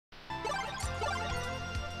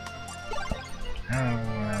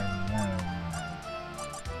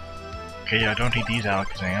Okay, yeah, don't eat these,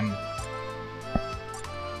 Alakazam.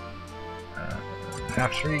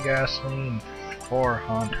 Have 3 gasoline, 4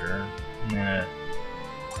 Haunter.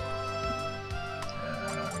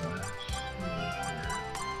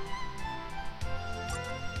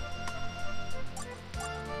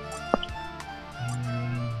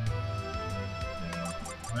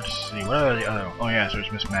 Let's see, what are the other? Oh yes, there's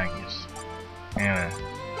Miss Maggie's. And a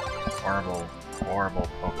horrible, horrible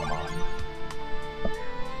Pokemon.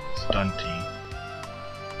 Stunty.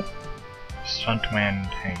 Stuntman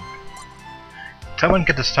Tank. Someone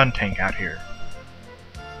get the Stunt Tank out here.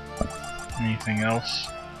 Anything else?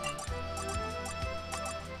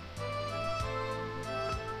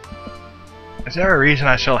 Is there a reason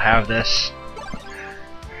I still have this?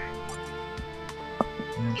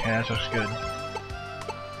 Okay, that looks good.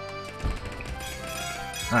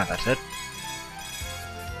 Ah, that's it.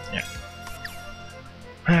 Yeah.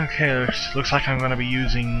 Okay, looks like I'm gonna be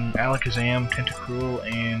using Alakazam, Tentacruel,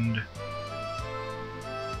 and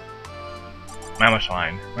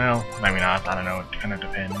Mamoswine. Well, maybe not, I don't know, it kinda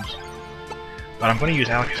depends. But I'm gonna use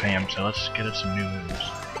Alakazam, so let's get it some new moves.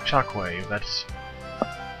 Shockwave, that's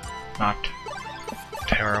not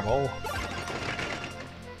terrible,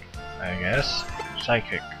 I guess.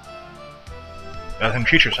 Psychic. Better than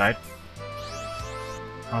Future Sight.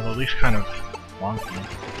 Although at least kind of wonky.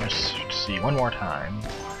 Let's see, one more time.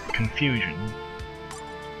 Confusion.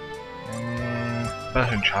 Better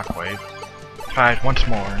than Shockwave. Try it once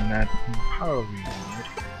more, and that probably it.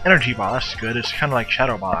 Energy Ball, that's good. It's kind of like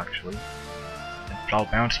Shadow Ball, actually. It's all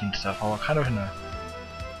bouncy and stuff, although kind of in a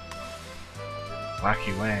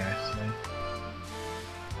wacky way, I say.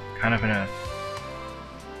 Kind of in a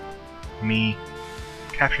me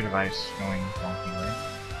capture device going wonky way.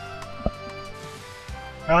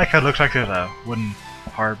 I like how it looks like there's a wooden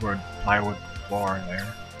hardwood plywood floor in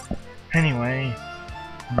there. Anyway,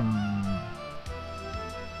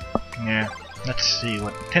 yeah, let's see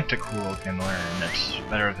what Tentacruel can learn that's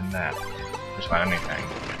better than that. Just about anything.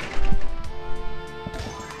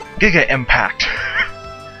 Giga Impact!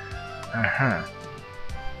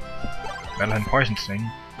 Better than Poison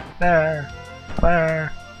Sting. There!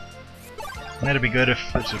 There! That'd be good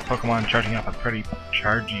if it's a Pokemon charging up a pretty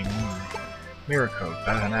chargy move. Mirror Coat,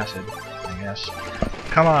 better than Acid, I guess.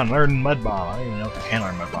 Come on, learn Mud Bomb. I don't even know if you can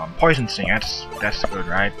learn Mud Bomb. Poison Sting, that's good,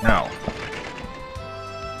 right? No.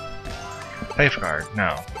 Safeguard,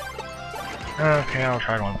 no. Okay, I'll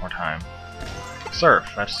try it one more time.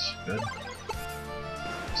 Surf, that's good.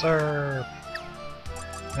 Surf.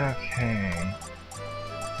 Okay.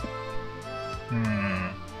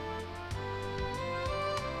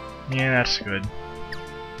 Yeah, that's good.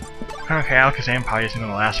 Okay, Alakazam probably isn't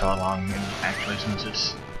gonna last all long, actually, since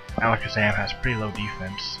it's Alakazam has pretty low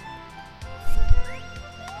defense.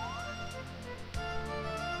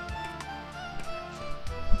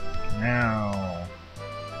 Now,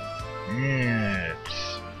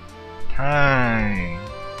 it's time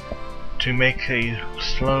to make a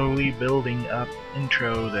slowly building up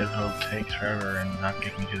intro that'll take forever and not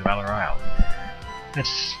get me to the Battle Royale.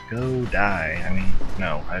 Let's go die. I mean,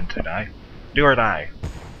 no, I didn't say die. Do or die.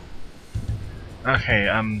 Okay,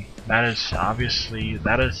 that is obviously,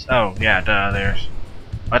 oh, yeah, duh, there's,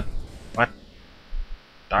 what?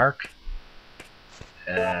 Dark?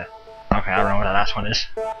 Okay, I don't know what the last one is,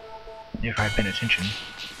 if I've been attention.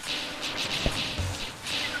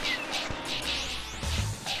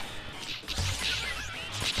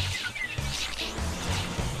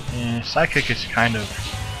 Yeah, Psychic is kind of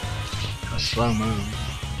a slow move,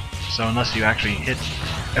 so unless you actually hit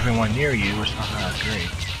everyone near you, it's not that great.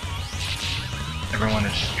 Everyone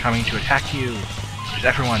is coming to attack you. There's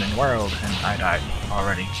everyone in the world, and I died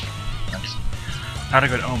already. That's not a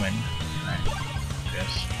good omen, I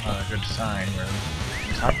guess. Not a good sign, really.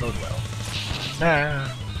 It's not bode well. Nah.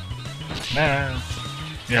 Yeah,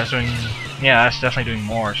 that's definitely doing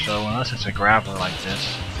more, so unless it's a Graveler like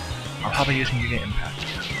this, I'll probably use Giga Impact.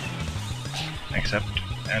 Except,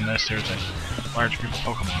 unless there's a large group of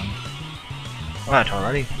Pokemon. Well, that's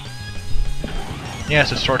already.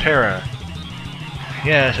 Yes, it's Torterra.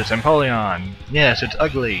 Yes, it's Empoleon. Yes, it's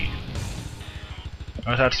ugly.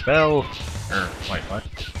 What's that spell? Wait, what?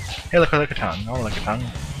 Hey, look a tongue. I wanna lick a tongue.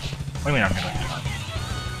 What do you mean I'm gonna lick a tongue?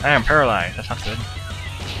 I am paralyzed. That's not good.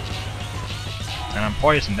 And I'm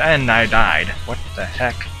poisoned, and I died. What the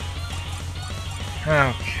heck?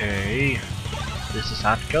 Okay. This is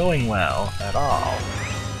not going well at all.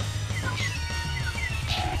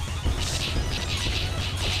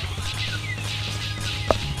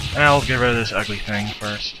 I'll get rid of this ugly thing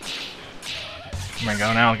first. There we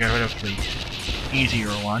go, now I'll get rid of the easier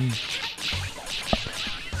one.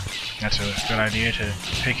 That's a good idea to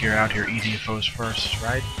figure out your easy foes first,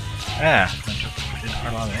 right? Ah, that did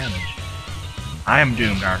quite a lot of damage. I am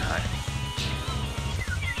doomed, aren't I?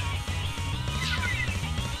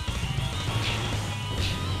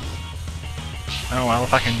 Oh well,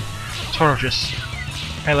 if I can sort of just...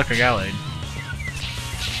 Hey look, a Gallade.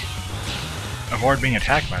 Avoid being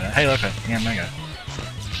attacked by that. Hey look, a Yanmega.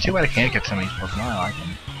 It's too bad I can't get some of these Pokemon, I like them.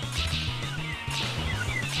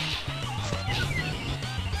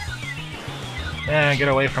 Yeah, get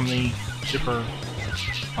away from the Super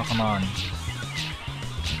Pokemon.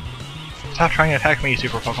 Stop trying to attack me,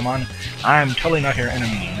 Super Pokemon. I'm totally not your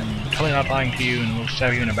enemy. I'm totally not lying to you and will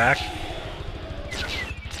stab you in the back.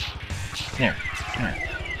 There. There.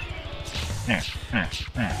 There. There.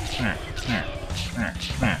 There. There. There. There.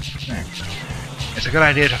 There. There. It's a good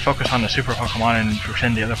idea to focus on the Super Pokemon and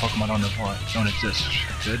pretend the other Pokemon don't exist.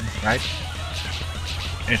 Good, right?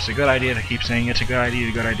 It's a good idea to keep saying it's a good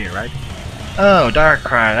idea, right? Oh,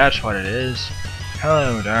 Darkrai, that's what it is.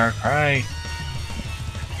 Hello, Darkrai.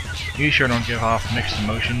 You sure don't give off mixed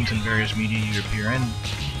emotions in various media you appear in.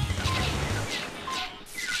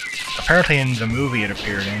 Apparently in the movie it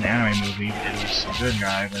appeared in, anime movie, it was a good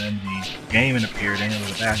guy, but in the game it appeared in, it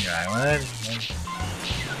was a bad guy. What?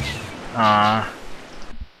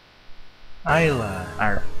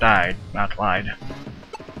 I died, not lied.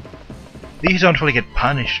 These don't really get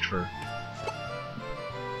punished for...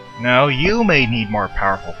 No, you may need more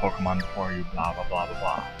powerful Pokemon before you blah blah blah blah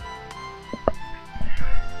blah.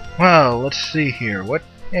 Well, let's see here. What?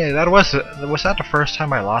 Hey, was that the first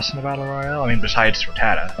time I lost in a battle royale? I mean, besides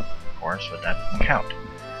Rattata, of course, but that doesn't count.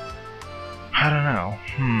 I don't know.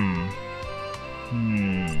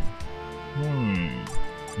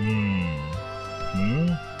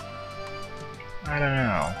 I don't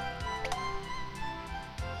know.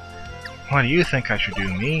 What do you think I should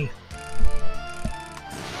do, me?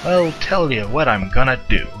 I'll tell you what I'm gonna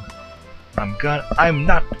do. I'm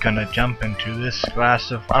not gonna jump into this glass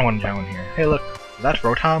of... I want to jump in here. Hey look, is that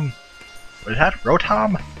Rotom? Is that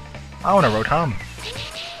Rotom? I want a Rotom.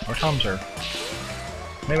 Rotoms are...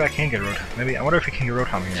 Maybe I can get a Rotom. Maybe, I wonder if you can get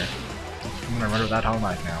Rotom here. I'm gonna run with that all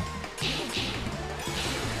night now.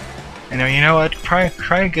 Anyway, you know what? Try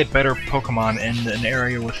to get better Pokemon in an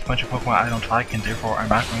area with a bunch of Pokemon I don't like and therefore I'm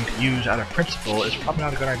not going to use out of principle is probably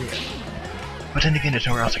not a good idea. But then again, there's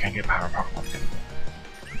nowhere else I can get power Pokemon.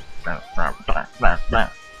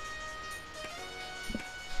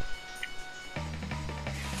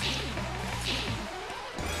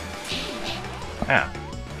 Ah.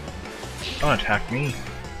 Don't attack me.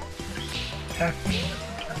 Attack me.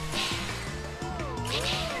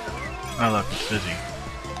 Oh look, it's Dizzy.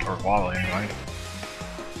 Or Wally, anyway.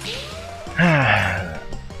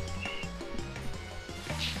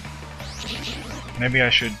 Maybe I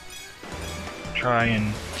should try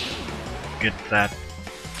and get that.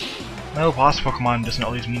 No, boss Pokemon doesn't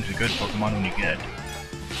always mean a good Pokemon when you get it,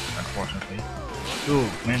 unfortunately. Ooh,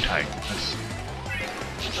 Mantike. That's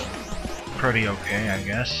pretty okay, I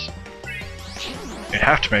guess. You'd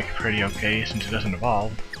have to make it pretty okay since it doesn't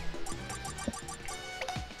evolve.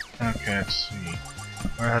 Okay, let's see.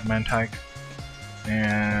 Where I had Mantike?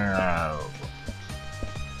 And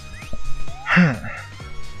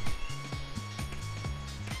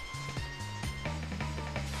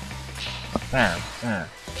there.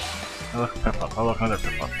 Oh look, Piplup. Oh look, another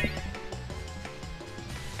Piplup.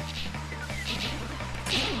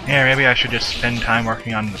 Yeah, maybe I should just spend time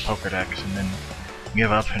working on the Pokédex and then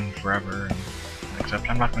give up and forever. And... Except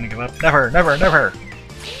I'm not going to give up. Never, never, never!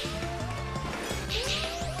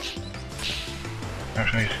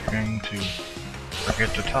 Actually, I'm going to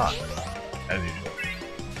forget to talk, as usual.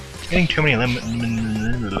 Getting too many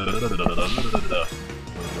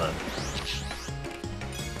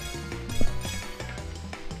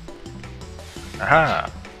Aha!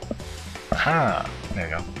 Aha! There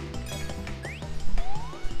you go.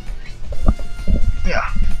 Yeah.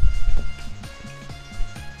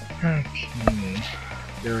 Okay.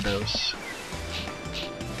 Gyarados.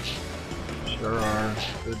 Sure are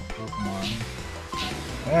good Pokemon.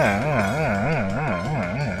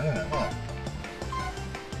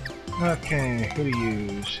 Okay, who to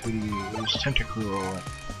use? Tentacruel, I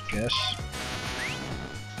guess.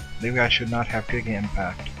 Maybe I should not have Giga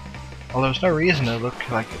Impact. Although there's no reason to look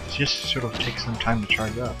like it just sort of takes some time to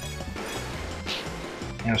charge up.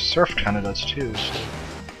 You know, Surf kinda does too, so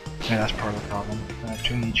yeah, that's part of the problem.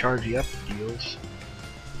 Too many chargey up deals.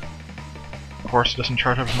 Of course, it doesn't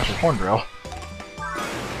charge up as much as Hornbill.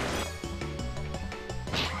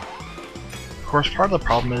 Of course, part of the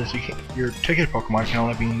problem is your ticket Pokemon can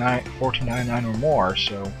only be 14.99 or more,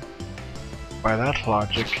 so by that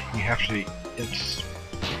logic, you have to. It's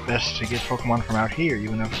best to get Pokemon from out here,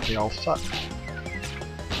 even if they all suck.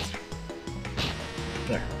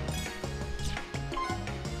 There.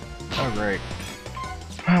 Oh great.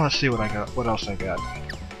 Well, let's see what I got. What else I got?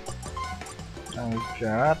 I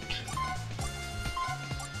got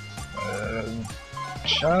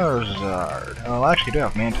Charizard. Oh, I actually do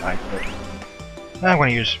have Mantine, but I'm going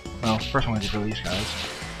to use. Well, first I'm going to do these guys.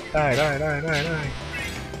 Die, die, die, die, die.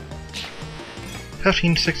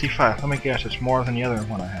 1565. Let me guess, it's more than the other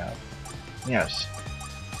one I have. Yes,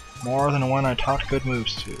 more than the one I taught good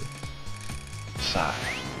moves to. Sigh.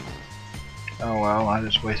 Oh well, I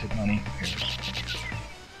just wasted money. Who cares?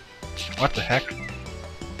 What the heck?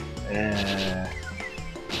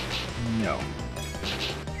 No.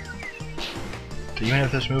 So even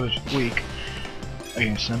if this move is weak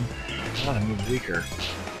against him, another move is weaker.